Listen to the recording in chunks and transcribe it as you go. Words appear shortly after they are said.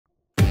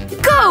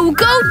Go,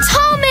 go,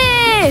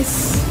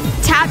 Thomas!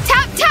 Tap,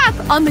 tap,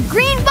 tap on the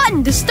green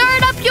button to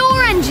start up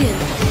your engine.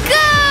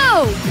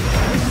 Go!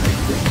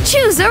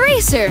 Choose a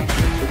racer.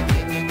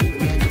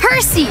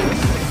 Percy.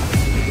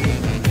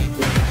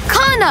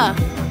 Kana.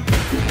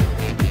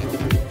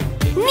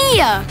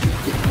 Nia.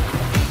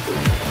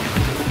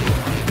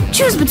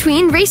 Choose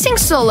between racing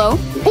solo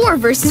or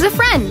versus a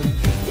friend.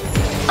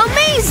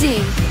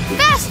 Amazing!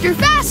 Faster,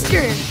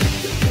 faster!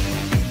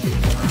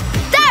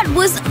 That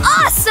was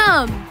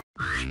awesome!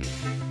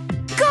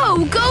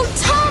 Go, go,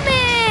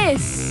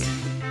 Thomas!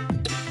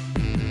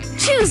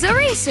 Choose a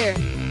racer.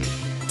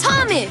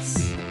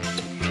 Thomas.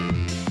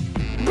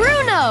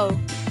 Bruno.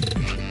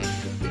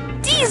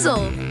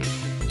 Diesel.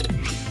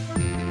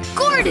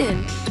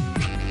 Gordon.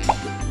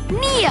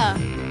 Nia.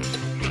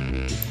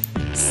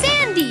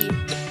 Sandy.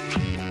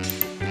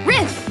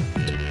 Riff.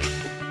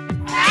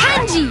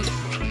 Kenji.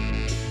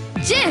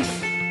 Jiff.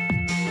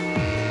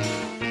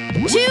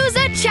 Choose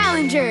a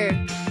challenger.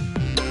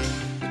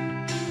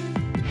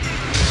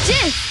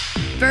 Jiff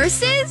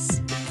versus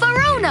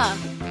Farona.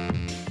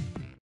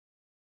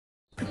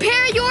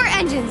 Prepare your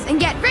engines and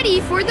get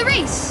ready for the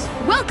race.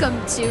 Welcome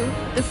to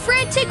the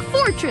Frantic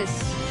Fortress.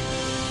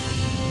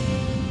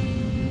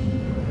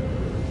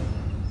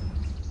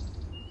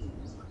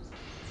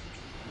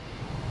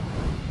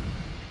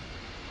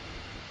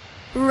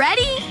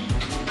 Ready?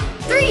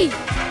 3,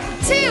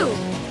 2,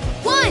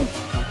 1,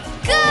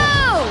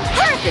 go!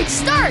 Perfect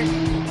start!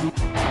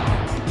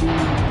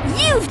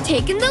 You've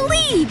taken the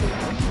lead!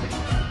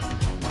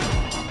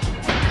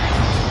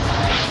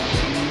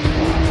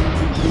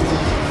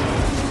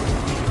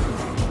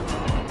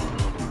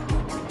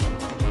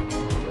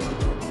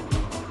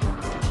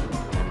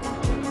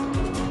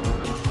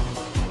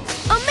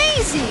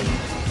 Amazing!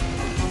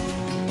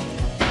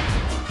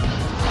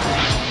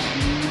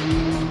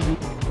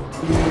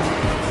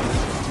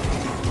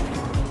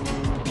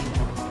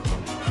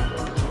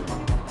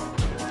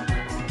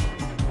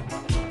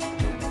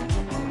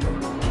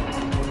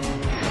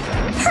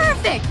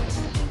 Perfect!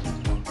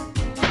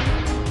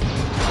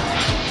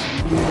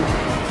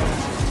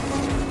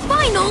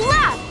 Final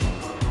lap!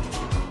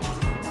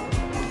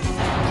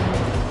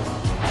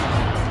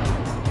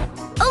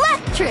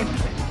 Electric!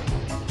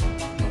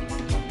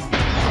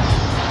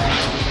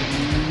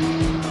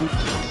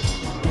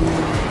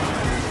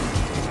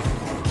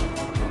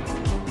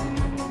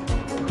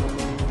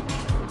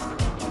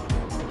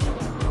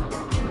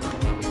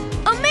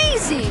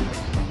 Amazing!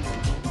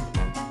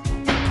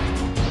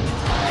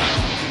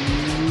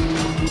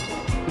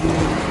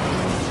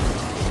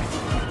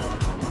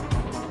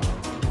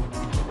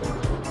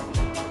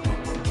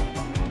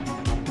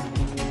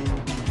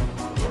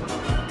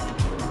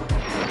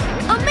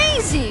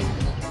 Amazing!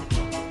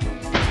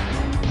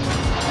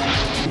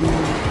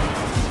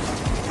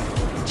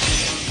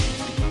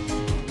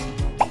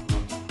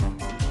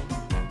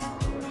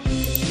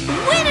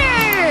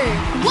 Winner!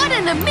 What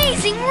an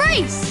amazing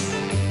race!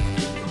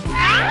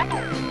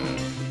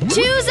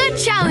 Choose a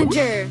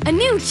challenger. A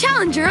new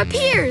challenger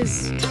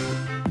appears.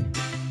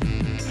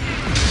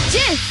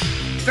 Jiff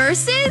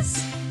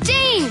versus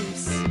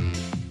James.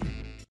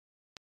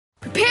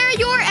 Prepare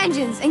your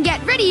engines and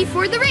get ready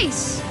for the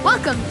race.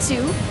 Welcome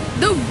to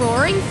the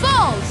Roaring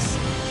Falls.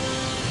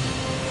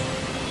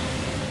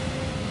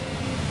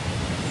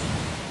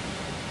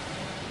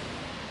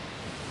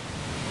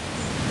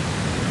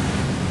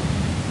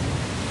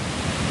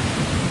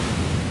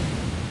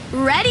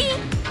 Ready?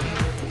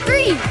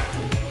 3,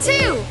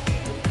 2,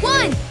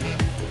 1,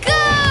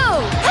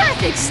 go!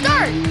 Perfect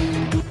start!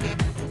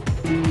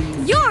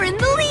 You're in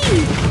the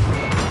lead!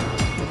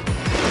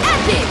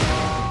 Epic!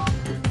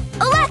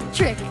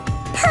 Electric!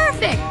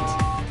 Perfect!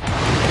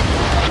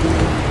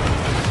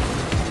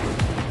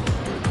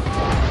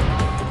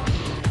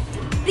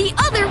 The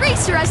other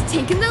racer has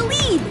taken the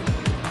lead!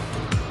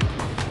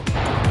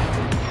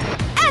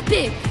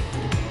 Epic!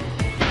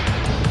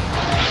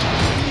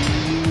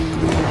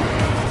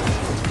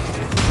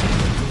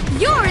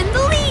 You're in the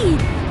lead!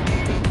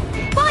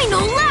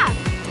 Final lap!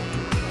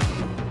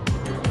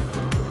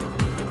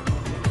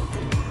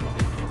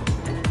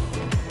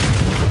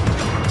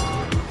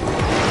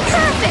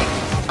 Perfect!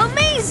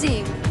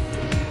 Amazing!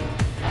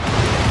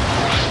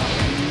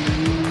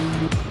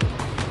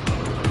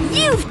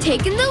 You've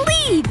taken the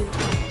lead!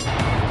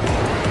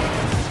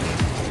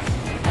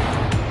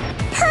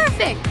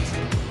 Perfect!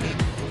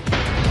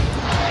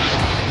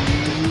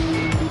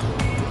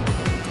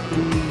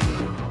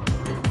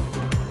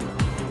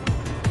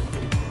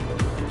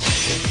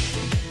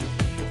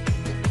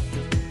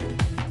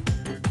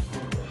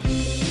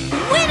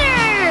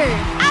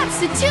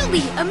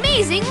 Abso-toot-ly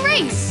amazing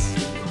race!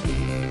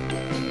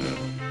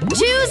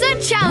 Choose a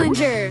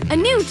challenger. A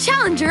new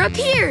challenger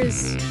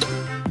appears.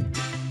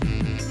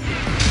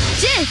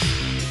 Jiff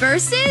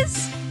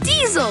versus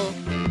Diesel.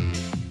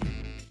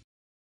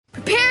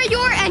 Prepare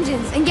your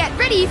engines and get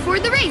ready for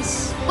the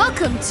race.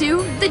 Welcome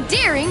to the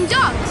Daring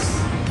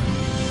Dogs.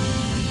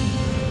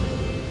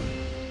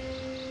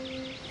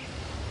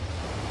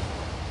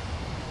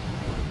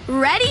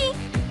 Ready?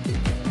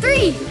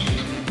 3,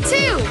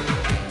 2,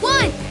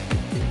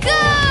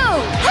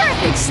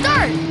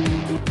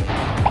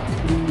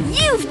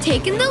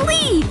 taken the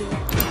lead!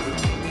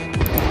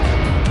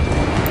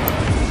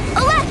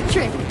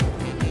 Electric!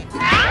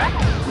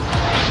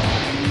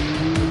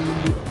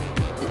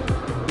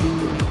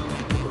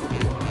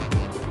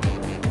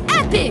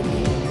 Epic!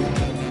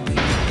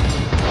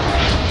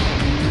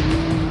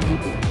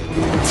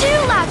 2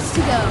 laps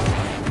to go!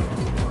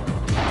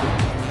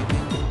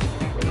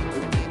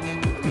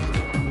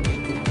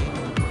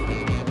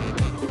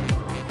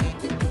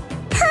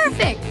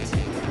 Perfect!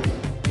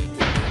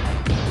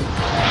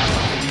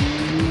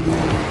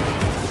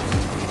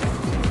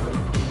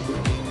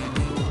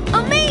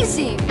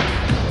 Amazing!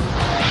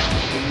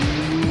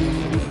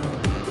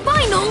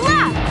 Final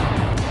lap!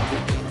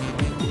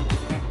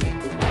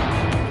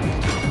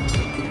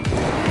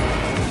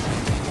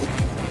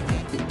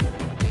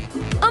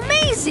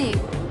 Amazing!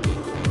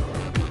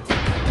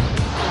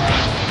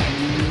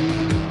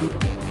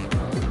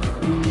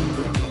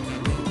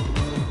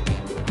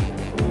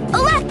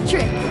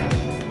 Electric!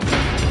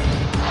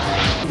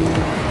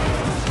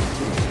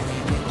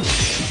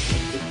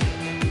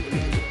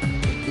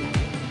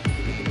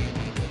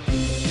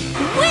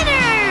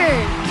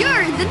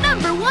 The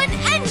 #1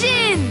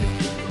 engine!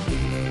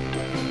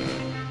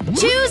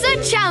 Choose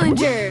a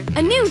challenger.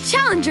 A new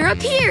challenger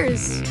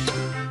appears.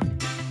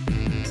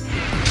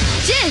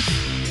 Jiff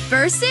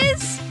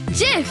versus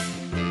Jiff.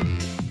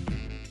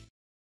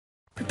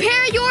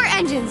 Prepare your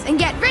engines and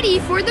get ready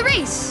for the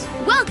race.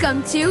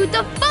 Welcome to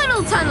the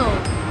Funnel Tunnel.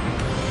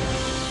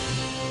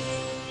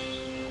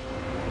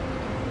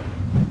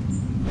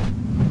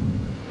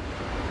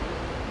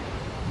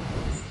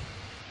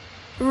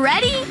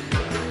 Ready?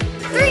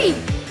 3,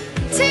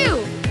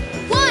 2,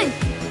 1,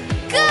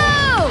 go!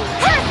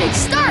 Perfect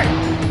start!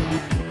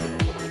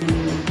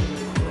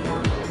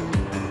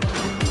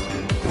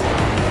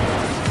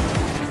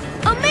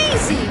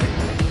 Amazing!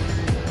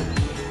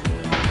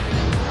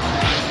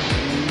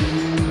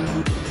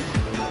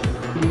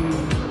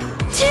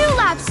 Two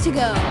laps to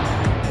go.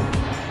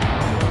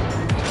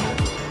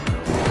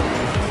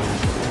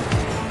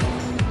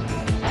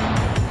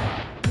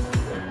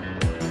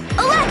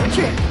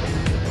 Electric!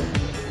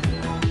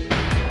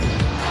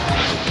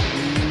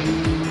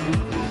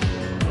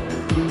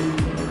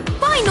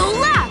 Final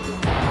lap!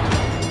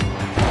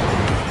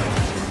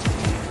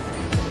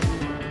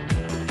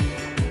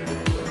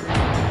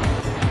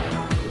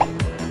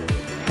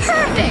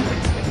 Perfect!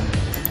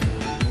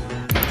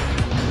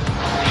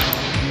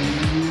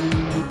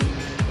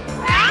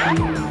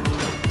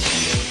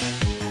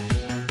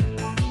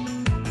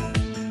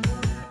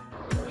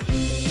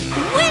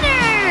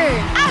 Winner!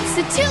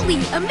 Abso-toot-ly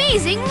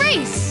amazing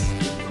race!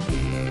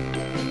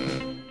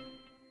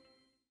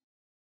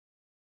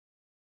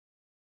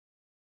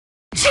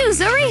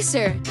 Choose a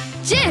racer.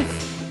 Jiff,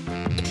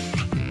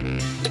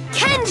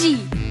 Kenji,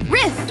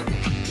 Riff,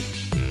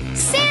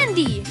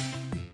 Sandy,